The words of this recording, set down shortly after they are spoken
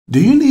Do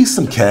you need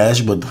some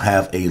cash but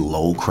have a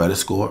low credit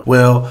score?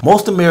 Well,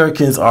 most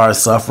Americans are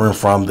suffering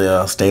from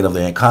the state of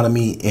the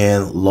economy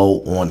and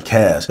low on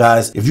cash.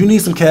 Guys, if you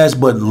need some cash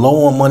but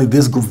low on money,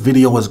 this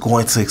video is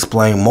going to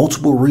explain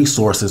multiple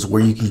resources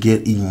where you can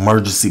get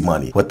emergency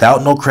money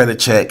without no credit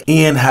check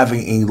and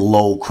having a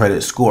low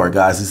credit score.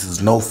 Guys, this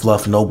is no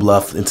fluff, no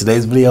bluff. In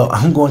today's video,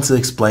 I'm going to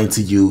explain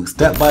to you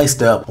step by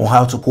step on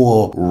how to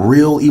pull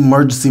real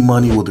emergency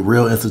money with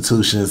real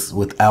institutions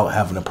without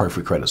having a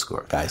perfect credit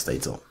score. Guys, stay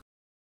tuned.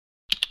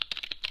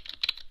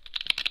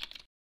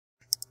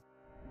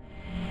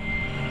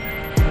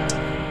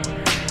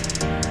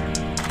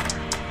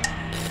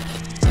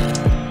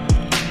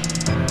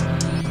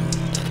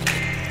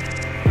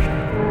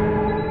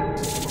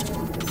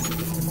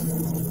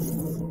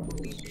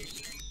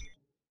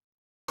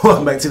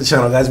 Welcome back to the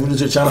channel, guys. If you're new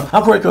to the channel,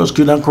 I'm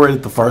Creditcoach. I'm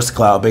created the first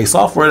cloud-based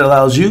software that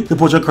allows you to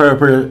put your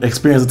credit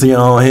experience into your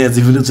own hands.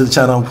 If you're new to the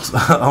channel,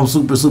 I'm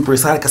super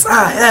excited because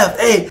I have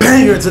a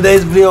banger. In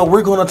today's video,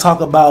 we're going to talk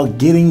about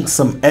getting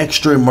some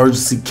extra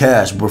emergency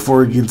cash.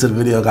 Before we get into the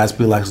video, guys,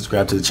 please like,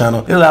 subscribe to the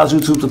channel. It allows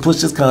YouTube to push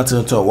this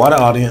content to a wider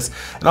audience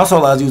and also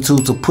allows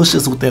YouTube to push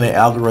this within an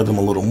algorithm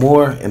a little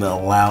more and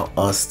allow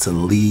us to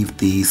leave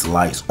these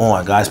lights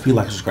on. Guys, please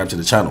like, subscribe to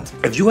the channel.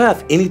 If you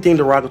have anything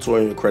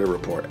derogatory in your credit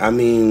report, I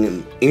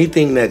mean,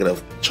 anything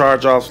negative,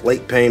 charge-offs,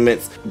 late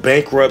payments,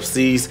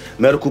 bankruptcies,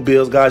 medical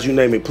bills, guys, you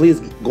name it, please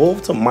go over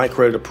to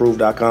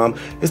mycreditapproved.com.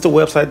 It's the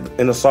website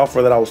and the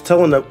software that I was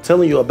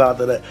telling you about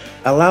that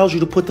allows you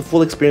to put the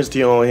full experience to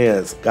your own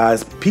hands.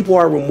 Guys, people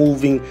are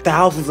removing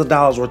thousands of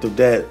dollars worth of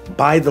debt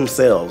by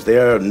themselves. They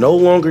are no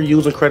longer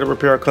using credit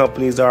repair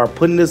companies. They are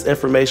putting this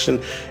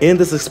information and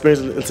this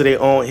experience into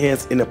their own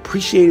hands and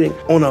appreciating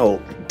on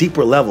a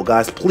deeper level.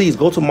 Guys, please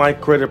go to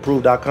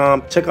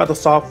mycreditapproved.com, check out the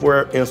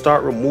software and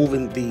start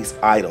removing these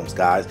items,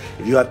 guys,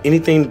 if you have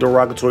anything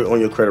derogatory on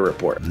your credit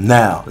report.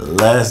 Now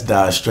let's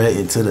dive straight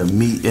into the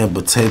meat and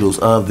potatoes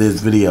of this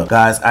video.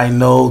 Guys, I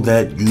know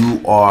that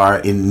you are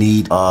in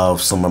need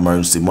of some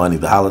emergency money.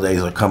 The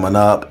holidays are coming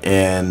up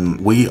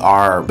and we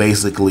are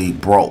basically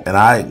broke, and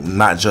I'm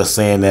not just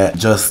saying that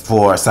just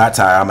for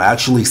satire. I'm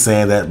actually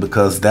saying that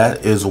because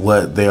that is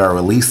what they are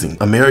releasing.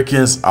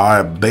 Americans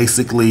are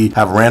basically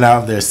have ran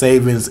out of their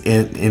savings,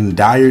 in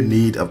dire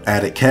need of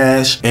added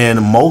cash,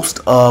 and most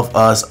of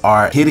us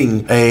are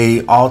hitting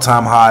a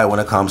all-time high when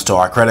it comes to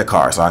our credit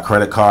cards. Our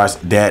credit cards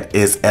debt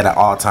is at an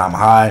all-time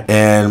high,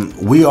 and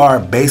we are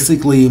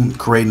basically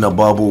creating a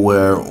bubble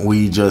where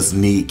we just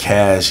need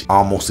cash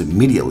almost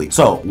immediately.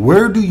 So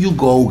where do you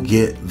go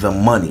get the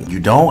money? You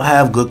don't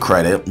have good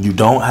credit, you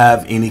don't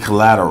have any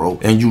collateral,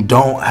 and you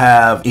don't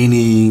have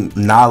any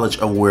knowledge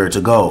of where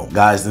to go.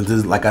 Guys, and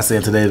this, like I said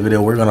in today's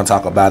video, we're going to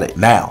talk about it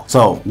now.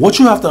 So what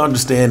you have to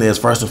understand is,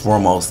 first and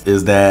foremost,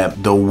 is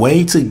that the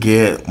way to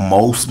get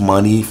most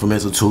money from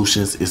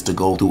institutions is to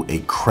go through a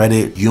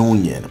credit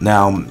union.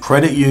 Now,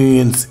 credit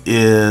unions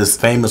is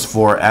famous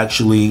for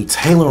actually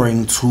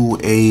tailoring to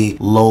a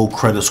low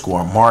credit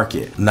score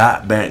market,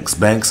 not banks.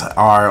 Banks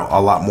are a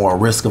lot more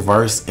risk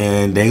averse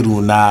and they do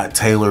not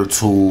tailor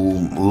to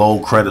low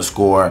credit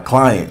score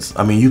clients.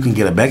 I mean, you can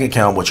get a bank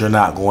account, but you're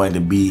not going to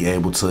be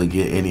able to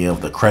get any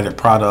of the credit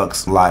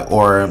products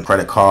or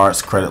credit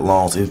cards, credit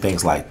loans, and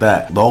things like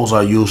that. Those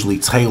are usually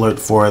tailored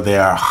for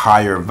their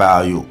higher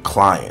value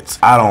clients.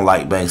 I don't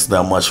like banks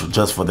that much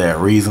just for that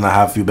reason. I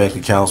have a few bank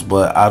accounts,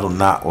 but I do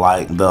not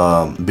like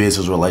the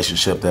business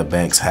relationship that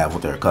banks have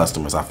with their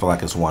customers. I feel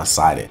like it's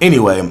one-sided.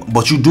 Anyway,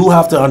 but you do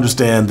have to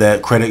understand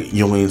that credit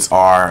unions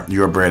are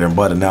your bread and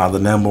butter. Now, the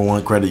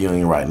 #1 credit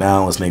union right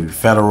now is Navy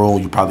Federal.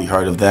 You probably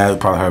heard of that. You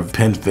probably heard of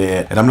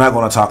PenFed. And I'm not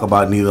going to talk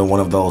about neither one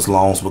of those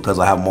loans because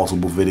I have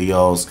multiple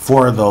videos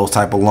for those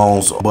type of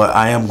loans, but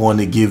I am going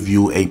to give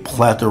you a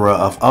plethora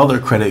of other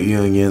credit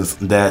unions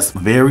that's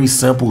very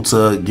simple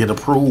to get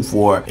approved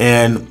for,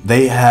 and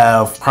they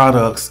have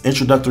products,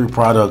 introductory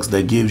products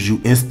that gives you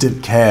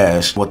instant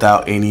cash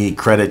without any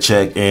credit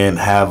check and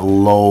have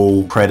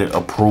low credit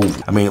approval.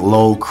 I mean,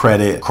 low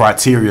credit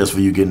criteria for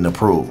you getting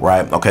approved,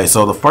 right? Okay,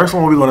 so the first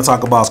one we're going to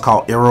talk about is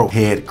called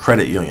Arrowhead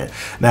Credit Union.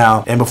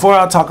 Now, and before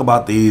I talk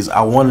about these,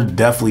 I want to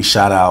definitely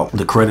shout out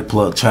the Credit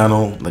Plug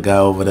channel. The guy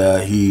over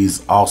there,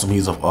 he's awesome.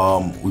 He's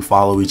we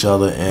follow each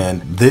other,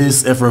 and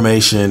this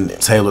information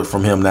tailored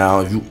from him. Now,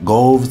 if you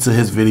go over to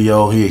his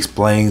video, he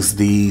explains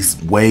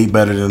these way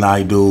better than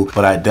I do,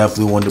 but I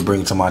definitely wanted to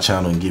bring it to my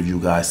channel and give you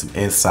guys some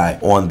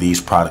insight on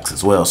these products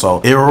as well.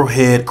 So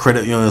Arrowhead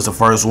Credit Union is the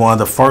first one.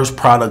 The first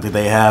product that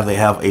they have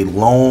a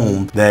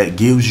loan that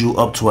gives you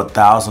up to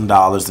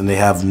 $1,000, and they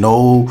have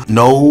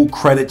no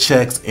credit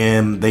checks,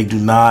 and they do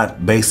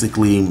not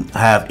basically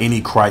have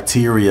any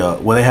criteria.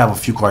 Well, they have a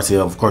few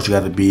criteria. Of course, you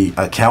got to be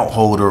account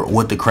holder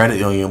with the credit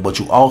union, but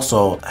you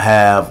also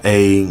have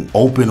a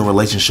open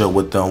relationship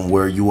with them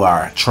where you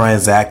are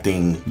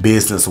transacting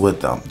business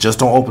with them. Just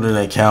don't open an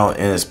account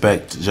and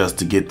expect just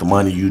to get the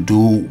money. You do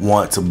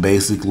want to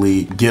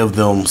basically give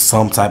them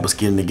some type of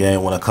skin in the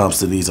game when it comes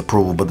to these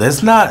approval, but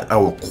that's not a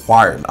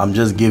requirement. I'm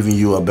just giving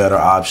you a better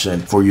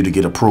option for you to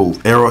get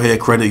approved. Arrowhead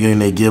Credit Union,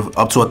 they give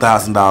up to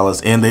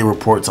 $1,000 and they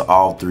report to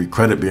all 3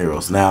 credit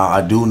bureaus. Now,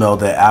 I do know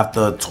that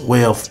after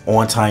 12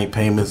 on-time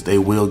payments, they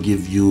will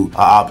give you an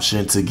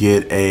option to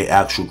get a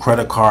actual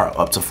credit card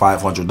up to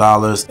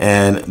 $500,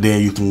 and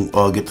then you can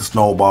get the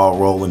snowball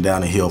rolling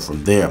down the hill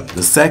from there.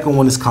 The second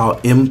one is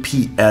called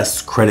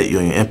MPS Credit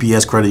Union.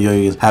 MPS Credit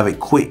Unions have a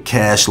quick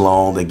cash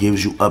loan that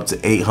gives you up to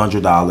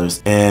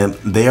 $800, and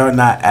they are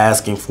not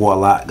asking for a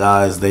lot,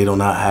 guys. They do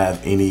not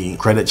have any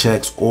credit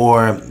checks,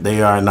 or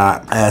they are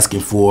not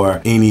asking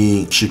for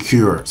any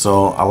secure.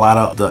 So a lot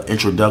of the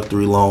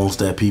introductory loans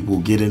that people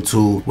get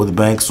into with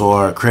banks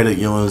or credit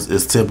unions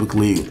is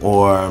typically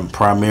or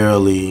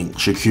primarily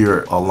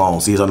secure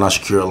loans. These are not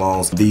secure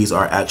loans. These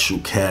are actual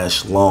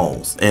cash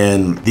loans,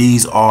 and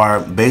these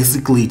are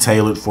basically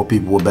tailored for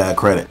people with bad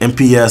credit.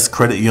 MPS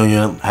Credit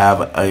Union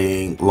have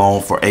a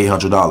loan for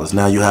 $800.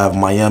 Now you have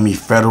Miami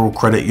Federal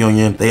Credit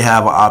Union. They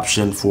have an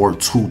option for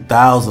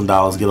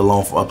 $2,000. Get a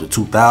loan for up to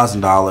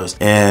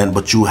 $2,000,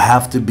 but you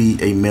have to be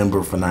a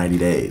member for 90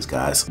 days,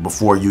 guys,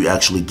 before you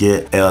actually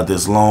get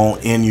this loan.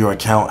 In your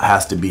account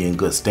has to be in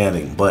good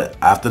standing, but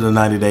after the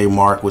 90-day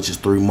mark, which is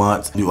 3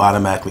 months, you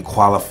automatically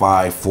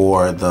qualify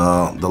for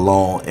the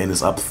loan, and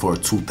it's up for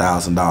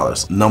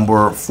 $2,000.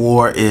 Number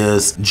 4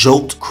 is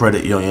Jolt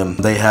Credit Union.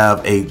 They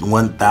have a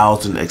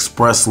 1,000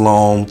 express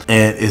loan,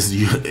 and as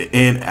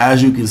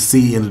you can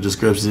see in the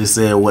description, it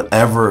said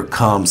whatever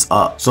comes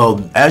up.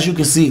 So as you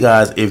can see,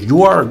 guys, if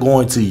you are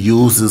going to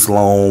use this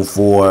loan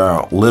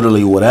for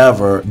literally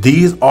whatever,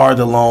 these are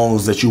the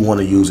loans that you want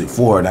to use it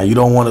for. Now, you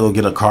don't want to go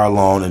get a car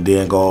loan and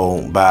then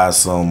go buy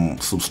some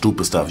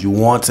stupid stuff. You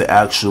want to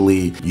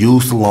actually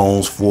use the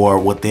loans for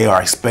what they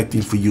are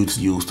expecting for you to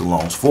use the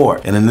loans for.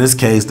 And in this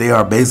case, they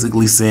are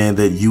basically saying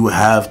that you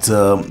have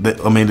to,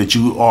 that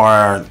you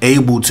are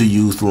able to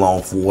use the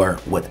loan for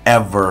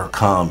whatever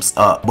comes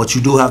up. But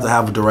you do have to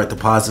have a direct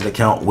deposit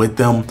account with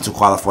them to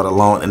qualify for the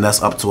loan, and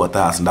that's up to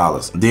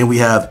 $1,000. Then we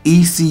have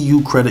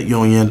ECU Credit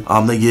Union.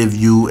 They give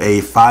you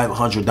a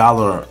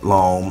 $500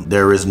 loan.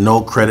 There is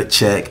no credit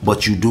check,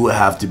 but you do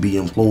have to be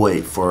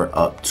employed for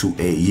up to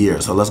a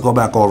year. So let's go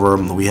back over.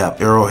 We have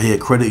Arrowhead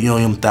Credit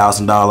Union,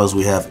 $1,000.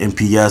 We have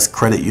MPS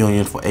Credit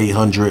Union for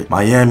 $800,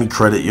 Miami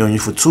Credit Union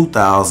for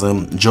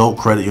 $2,000, Joe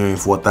Credit Union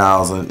for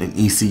 $1,000, and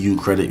ECU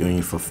Credit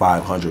Union for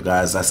 $500.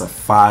 Guys, that's a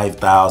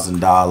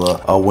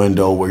 $5,000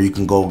 window where you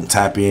can go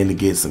tap in to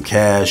get some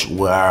cash,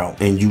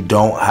 and you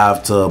don't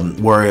have to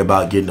worry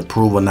about getting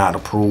approved or not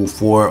approved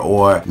for,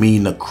 or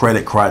meeting the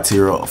credit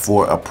criteria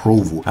for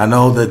approval. I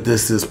know that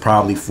this is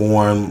probably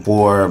foreign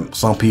for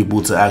some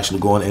people to actually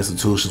go into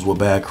institutions with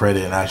bad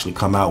credit and actually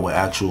come out with an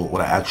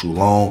actual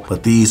loan,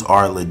 but these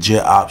are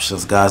legit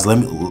options, guys.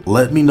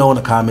 Let me know in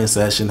the comment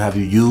section, have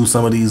you used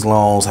some of these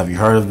loans? Have you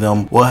heard of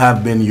them? What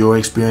have been your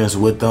experience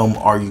with them?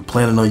 Are you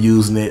planning on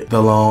using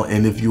the loan?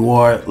 And if you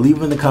are,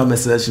 leave in the comment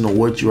section of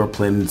what you are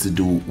planning to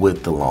do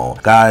with the loan.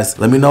 Guys,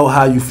 let me know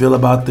how you feel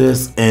about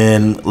this,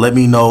 and let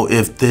me know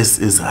if this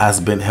has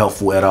been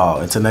helpful at all.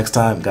 Until next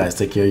time, guys,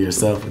 take care of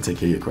yourself and take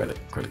care of your credit.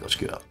 Credit Coach,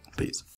 get up. Peace.